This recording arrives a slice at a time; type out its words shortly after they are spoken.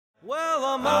Well,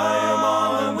 I'm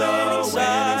on the winning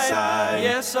side.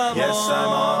 Yes, I'm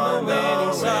on the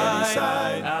winning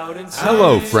side.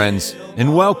 Hello, friends,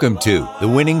 and welcome to the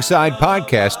Winning Side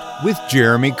Podcast with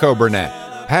Jeremy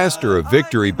Coburnett, pastor of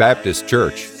Victory Baptist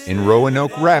Church in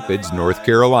Roanoke Rapids, North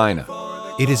Carolina.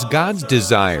 It is God's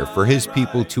desire for His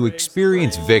people to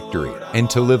experience victory and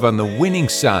to live on the winning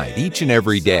side each and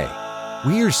every day.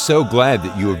 We are so glad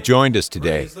that you have joined us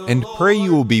today and pray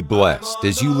you will be blessed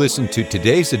as you listen to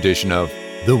today's edition of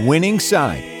The Winning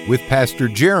Side with Pastor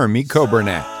Jeremy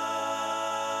Coburnett.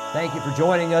 Thank you for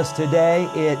joining us today.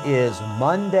 It is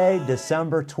Monday,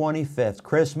 December 25th,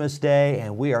 Christmas Day,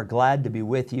 and we are glad to be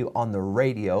with you on the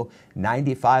radio,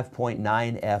 95.9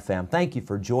 FM. Thank you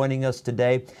for joining us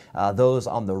today. Those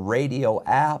on the radio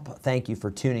app, thank you for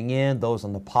tuning in. Those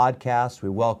on the podcast, we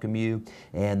welcome you.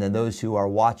 And then those who are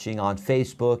watching on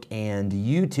Facebook and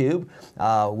YouTube,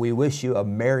 we wish you a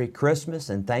Merry Christmas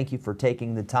and thank you for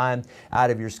taking the time out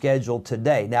of your schedule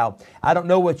today. Now, I don't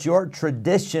know what your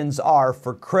traditions are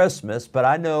for Christmas, but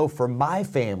I know for my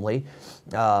family,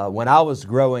 when I was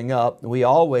growing up, we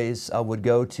always would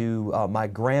go to my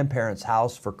grandparents'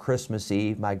 house for Christmas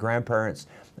Eve. My grandparents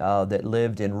that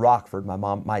lived in Rockford,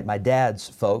 my dad's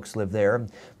folks lived there.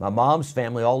 My mom's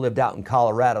family all lived out in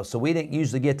Colorado, so we didn't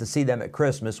usually get to see them at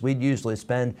Christmas. We'd usually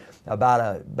spend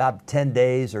about 10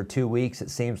 days or 2 weeks, it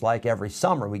seems like, every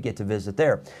summer we get to visit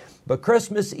there. But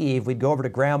Christmas Eve, we'd go over to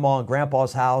Grandma and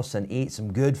Grandpa's house and eat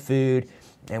some good food.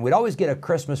 And we'd always get a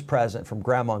Christmas present from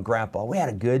Grandma and Grandpa. We had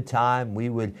a good time. We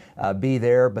would be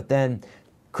there. But then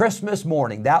Christmas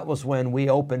morning, that was when we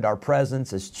opened our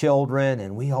presents as children.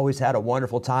 And we always had a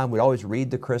wonderful time. We'd always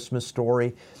read the Christmas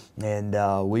story. And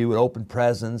we would open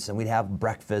presents and we'd have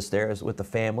breakfast there with the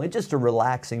family. Just a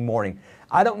relaxing morning.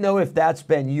 I don't know if that's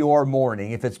been your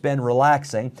morning, if it's been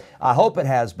relaxing. I hope it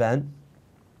has been.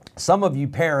 Some of you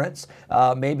parents,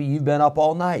 maybe you've been up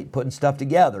all night putting stuff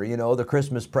together, the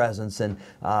Christmas presents. And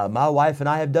my wife and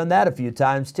I have done that a few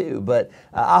times too. But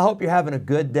I hope you're having a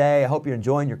good day. I hope you're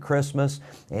enjoying your Christmas.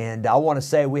 And I want to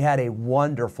say we had a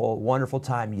wonderful, wonderful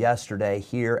time yesterday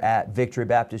here at Victory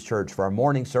Baptist Church for our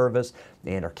morning service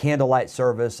and our candlelight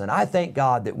service. And I thank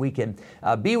God that we can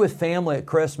be with family at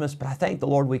Christmas, but I thank the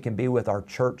Lord we can be with our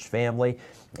church family.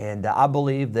 And I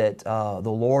believe that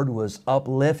the Lord was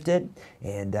uplifted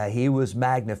and He was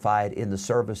magnified in the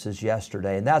services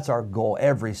yesterday. And that's our goal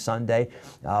every Sunday.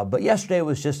 But yesterday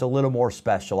was just a little more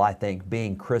special, I think,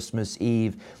 being Christmas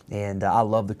Eve. And I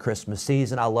love the Christmas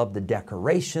season. I love the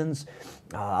decorations.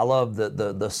 I love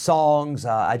the songs.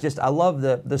 I love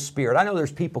the spirit. I know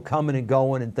there's people coming and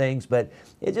going and things, but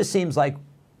it just seems like,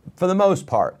 for the most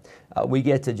part, we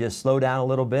get to just slow down a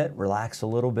little bit, relax a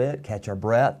little bit, catch our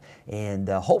breath, and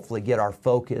hopefully get our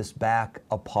focus back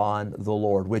upon the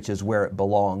Lord, which is where it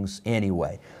belongs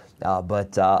anyway.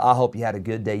 But I hope you had a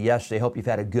good day yesterday. Hope you've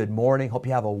had a good morning. Hope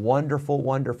you have a wonderful,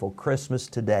 wonderful Christmas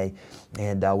today.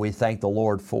 And we thank the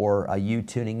Lord for you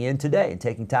tuning in today and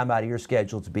taking time out of your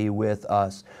schedule to be with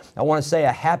us. I want to say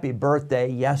a happy birthday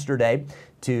yesterday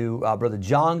to Brother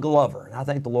John Glover. And I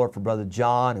thank the Lord for Brother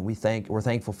John, and we're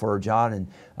thankful for John and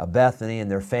Bethany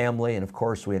and their family. And of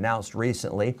course, we announced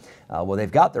recently,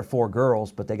 they've got their 4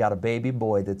 girls, but they got a baby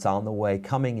boy that's on the way,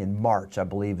 coming in March, I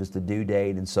believe is the due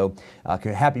date. And so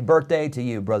happy birthday to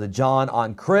you, Brother John,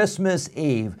 on Christmas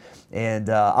Eve. And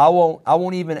I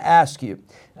won't even ask you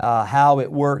how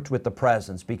it worked with the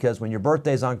presents, because when your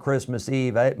birthday's on Christmas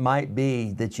Eve, it might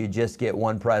be that you just get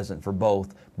one present for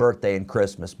both birthday and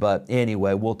Christmas. But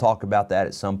anyway, we'll talk about that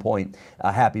at some point.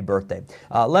 Happy birthday.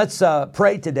 Let's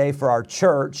pray today for our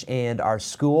church and our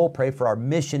school. Pray for our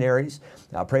missionaries.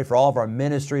 Pray for all of our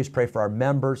ministries. Pray for our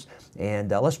members.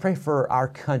 And let's pray for our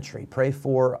country. Pray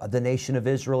for the nation of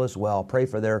Israel as well. Pray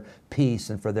for their peace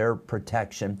and for their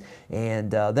protection.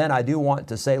 And then I do want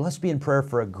to say, let's be in prayer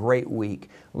for a great week.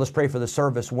 Let's pray for the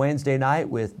service Wednesday night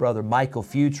with Brother Michael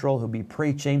Futrell, who'll be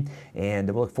preaching, and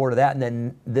we'll look forward to that. And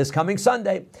then this coming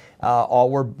Sunday,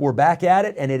 we're back at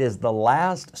it, and it is the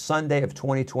last Sunday of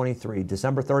 2023.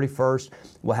 December 31st,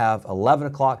 we'll have 11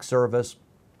 o'clock service.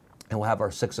 And we'll have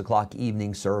our 6 o'clock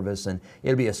evening service, and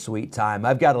it'll be a sweet time.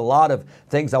 I've got a lot of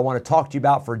things I want to talk to you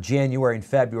about for January and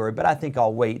February, but I think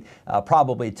I'll wait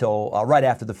probably till right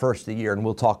after the first of the year, and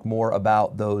we'll talk more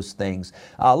about those things.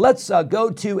 Let's go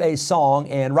to a song,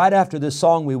 and right after this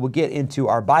song, we will get into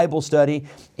our Bible study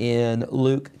in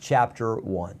Luke chapter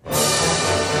 1.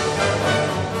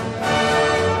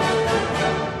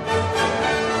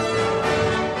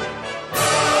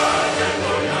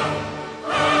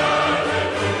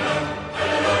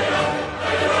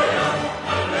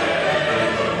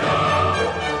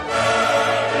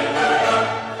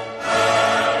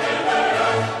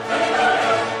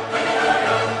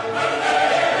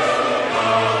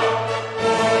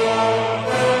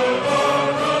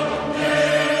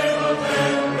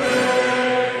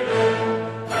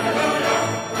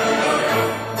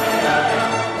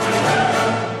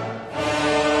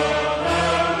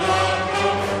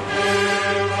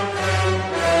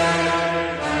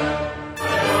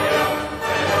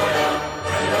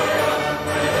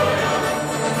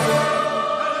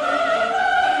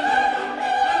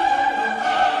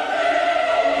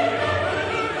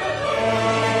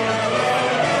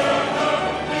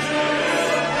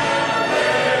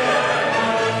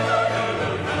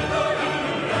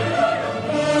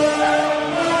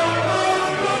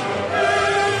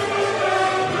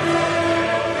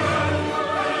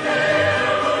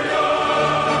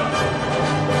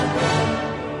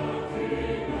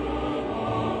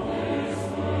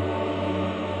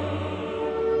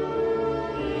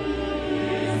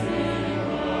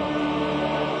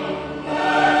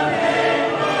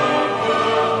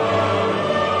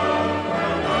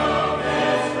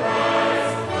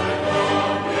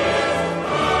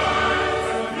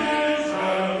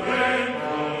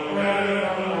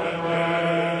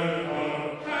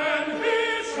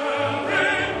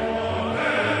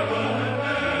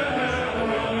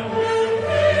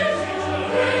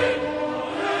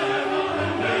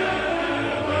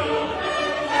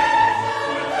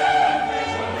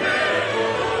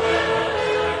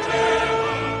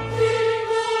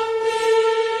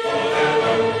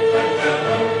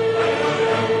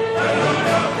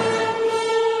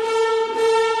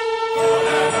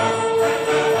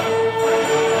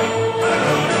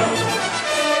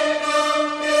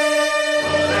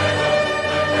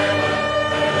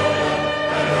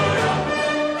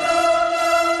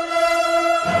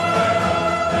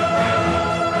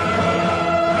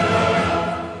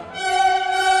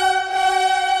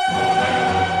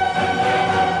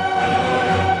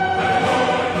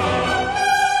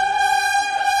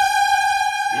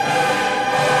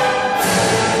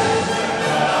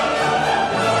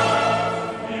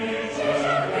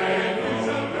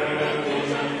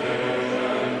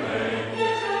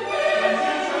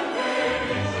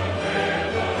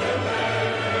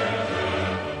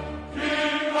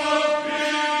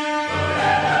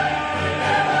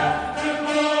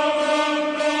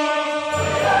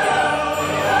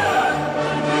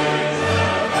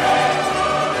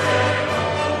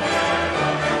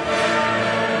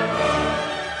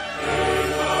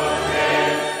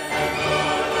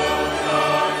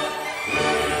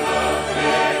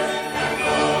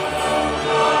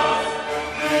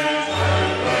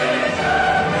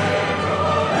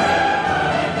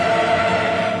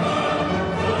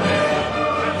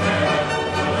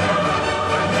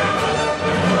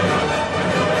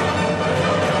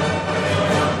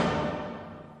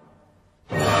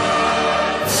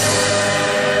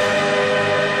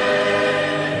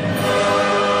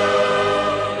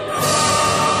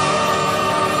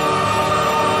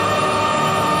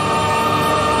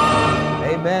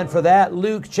 for that.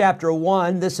 Luke chapter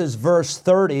 1, this is verse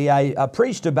 30. I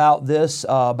preached about this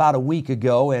about a week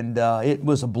ago, and it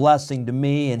was a blessing to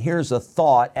me. And here's a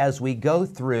thought as we go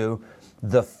through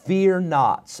the fear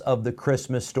nots of the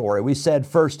Christmas story. We said,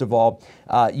 first of all,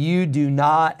 you do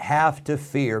not have to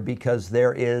fear because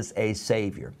there is a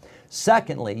Savior.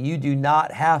 Secondly, you do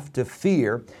not have to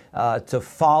fear to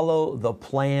follow the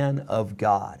plan of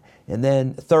God. And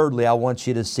then thirdly, I want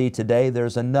you to see today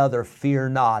there's another fear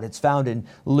not. It's found in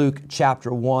Luke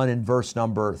chapter 1 and verse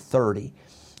number 30.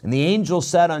 And the angel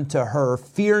said unto her,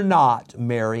 Fear not,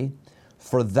 Mary,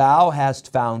 for thou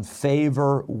hast found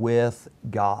favor with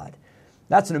God.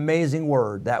 That's an amazing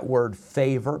word, that word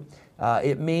favor.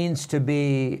 It means to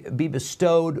be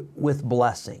bestowed with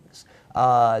blessings,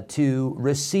 to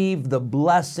receive the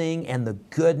blessing and the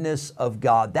goodness of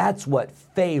God. That's what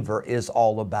favor is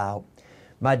all about.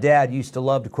 My dad used to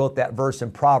love to quote that verse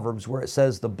in Proverbs where it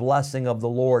says, the blessing of the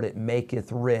Lord, it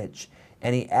maketh rich,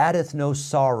 and He addeth no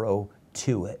sorrow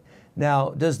to it. Now,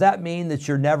 does that mean that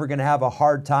you're never going to have a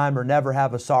hard time or never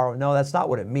have a sorrow? No, that's not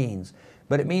what it means.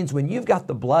 But it means when you've got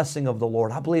the blessing of the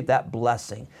Lord, I believe that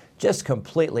blessing just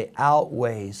completely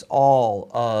outweighs all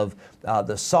of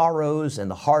the sorrows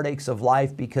and the heartaches of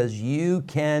life, because you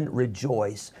can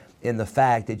rejoice in the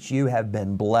fact that you have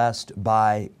been blessed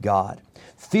by God.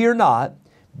 Fear not,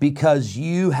 because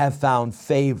you have found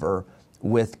favor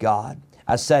with God.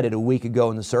 I said it a week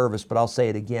ago in the service, but I'll say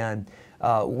it again.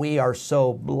 We are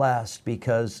so blessed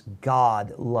because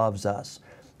God loves us.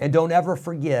 And don't ever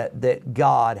forget that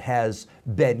God has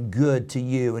been good to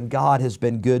you, and God has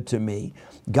been good to me.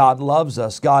 God loves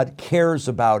us. God cares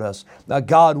about us.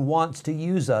 God wants to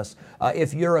use us.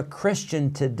 If you're a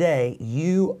Christian today,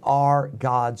 you are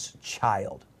God's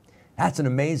child. That's an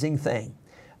amazing thing.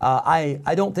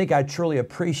 I don't think I truly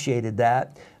appreciated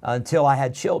that until I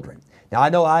had children. Now, I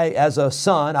know as a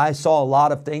son, I saw a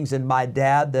lot of things in my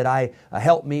dad that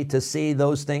helped me to see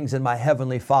those things in my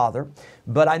Heavenly Father.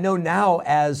 But I know now,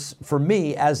 for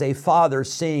me, as a father,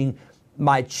 seeing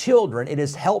my children, it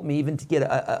has helped me even to get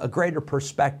a greater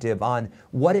perspective on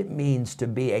what it means to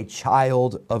be a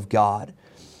child of God.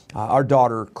 Our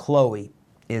daughter, Chloe,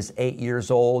 is 8 years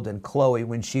old, and Chloe,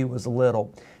 when she was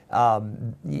little,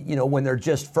 when they're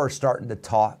just first starting to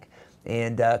talk,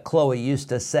 and Chloe used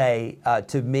to say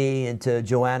to me and to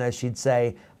Joanna, she'd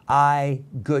say, I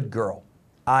good girl.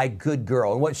 I good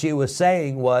girl. And what she was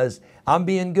saying was, I'm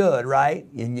being good, right?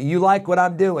 And you like what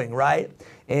I'm doing, right?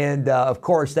 And of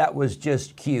course, that was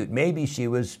just cute. Maybe she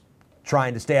was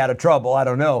trying to stay out of trouble. I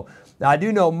don't know. Now, I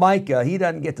do know Micah, he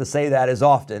doesn't get to say that as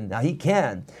often. Now, he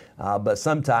can, but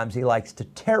sometimes he likes to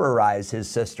terrorize his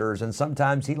sisters, and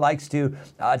sometimes he likes to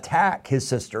attack his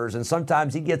sisters, and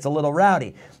sometimes he gets a little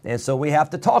rowdy. And so we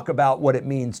have to talk about what it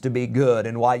means to be good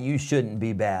and why you shouldn't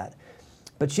be bad.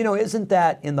 But isn't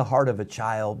that in the heart of a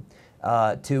child,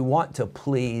 to want to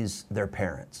please their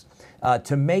parents,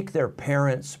 to make their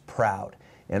parents proud?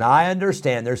 And I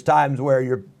understand there's times where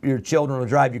your children will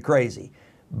drive you crazy.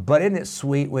 But isn't it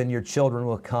sweet when your children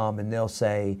will come and they'll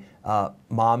say,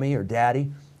 Mommy or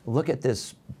Daddy, look at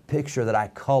this picture that I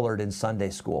colored in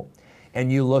Sunday school.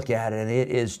 And you look at it and it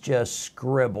is just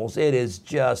scribbles. It is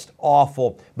just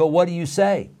awful. But what do you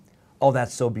say? Oh,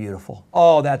 that's so beautiful.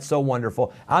 Oh, that's so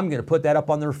wonderful. I'm going to put that up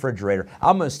on the refrigerator.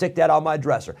 I'm going to stick that on my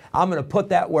dresser. I'm going to put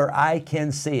that where I can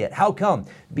see it. How come?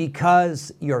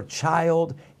 Because your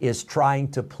child is trying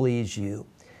to please you.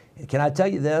 Can I tell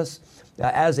you this?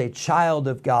 As a child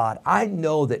of God, I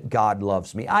know that God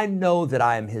loves me. I know that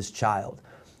I am His child.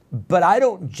 But I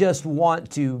don't just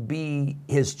want to be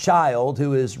His child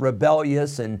who is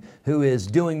rebellious and who is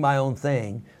doing my own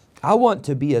thing. I want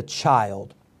to be a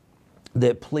child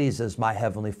that pleases my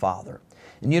Heavenly Father.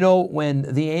 And when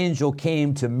the angel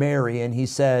came to Mary and he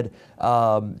said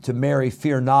to Mary,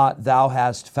 Fear not, thou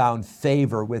hast found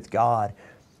favor with God.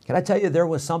 Can I tell you, there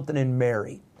was something in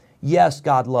Mary. Yes,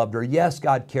 God loved her. Yes,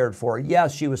 God cared for her.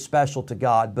 Yes, she was special to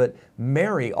God. But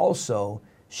Mary also,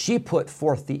 she put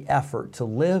forth the effort to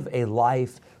live a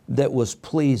life that was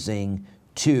pleasing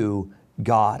to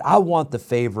God. I want the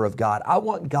favor of God. I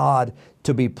want God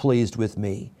to be pleased with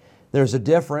me. There's a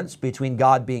difference between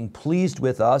God being pleased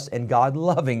with us and God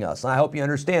loving us. And I hope you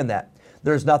understand that.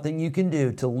 There's nothing you can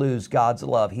do to lose God's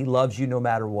love. He loves you no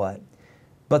matter what.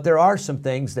 But there are some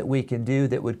things that we can do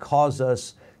that would cause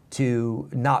us to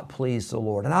not please the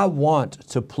Lord. And I want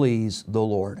to please the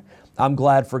Lord. I'm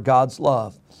glad for God's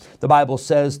love. The Bible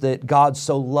says that God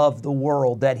so loved the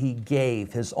world that He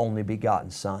gave His only begotten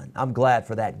Son. I'm glad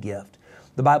for that gift.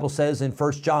 The Bible says in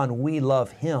 1 John, we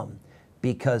love Him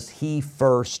because He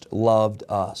first loved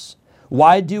us.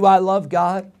 Why do I love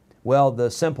God? Well, the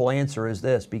simple answer is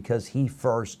this: because He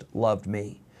first loved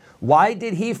me. Why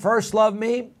did He first love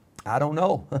me? I don't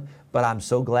know, but I'm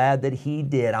so glad that He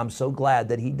did. I'm so glad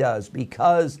that He does.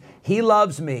 Because He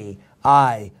loves me,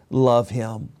 I love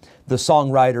Him. The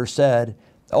songwriter said,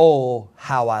 "Oh,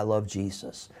 how I love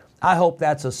Jesus." I hope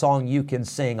that's a song you can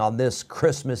sing on this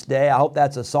Christmas day. I hope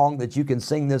that's a song that you can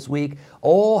sing this week.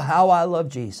 Oh, how I love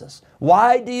Jesus.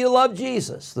 Why do you love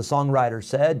Jesus? The songwriter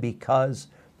said, because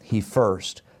He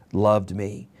first loved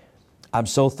me. I'm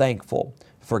so thankful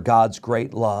for God's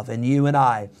great love. And you and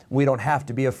I, we don't have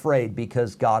to be afraid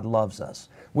because God loves us.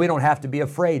 We don't have to be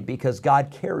afraid because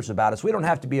God cares about us. We don't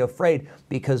have to be afraid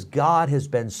because God has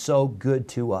been so good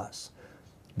to us.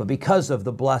 But because of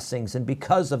the blessings and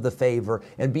because of the favor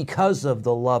and because of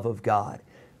the love of God,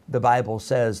 the Bible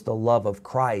says the love of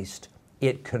Christ,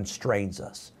 it constrains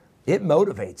us. It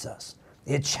motivates us.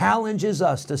 It challenges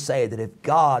us to say that if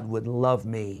God would love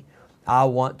me, I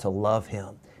want to love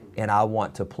Him and I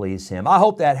want to please Him. I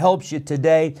hope that helps you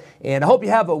today, and I hope you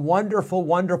have a wonderful,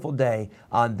 wonderful day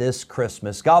on this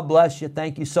Christmas. God bless you.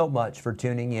 Thank you so much for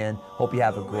tuning in. Hope you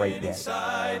have a great day.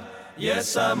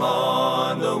 Yes, I'm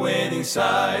on the winning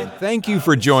side. Thank you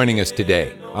for joining us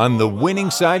today on the Winning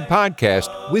Side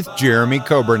Podcast with Jeremy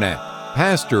Coburnett,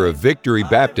 pastor of Victory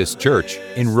Baptist Church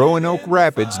in Roanoke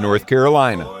Rapids, North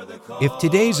Carolina. If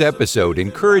today's episode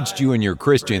encouraged you in your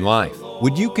Christian life,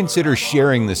 would you consider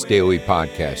sharing this daily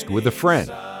podcast with a friend,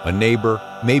 a neighbor,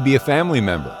 maybe a family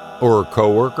member, or a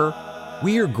coworker?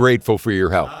 We are grateful for your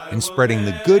help in spreading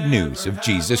the good news of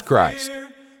Jesus Christ.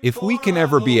 If we can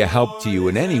ever be a help to you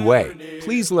in any way,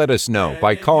 please let us know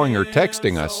by calling or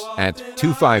texting us at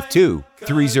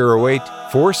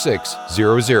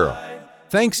 252-308-4600.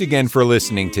 Thanks again for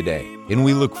listening today, and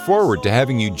we look forward to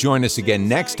having you join us again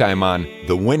next time on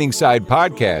the Winning Side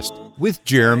Podcast with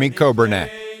Jeremy Coburnett.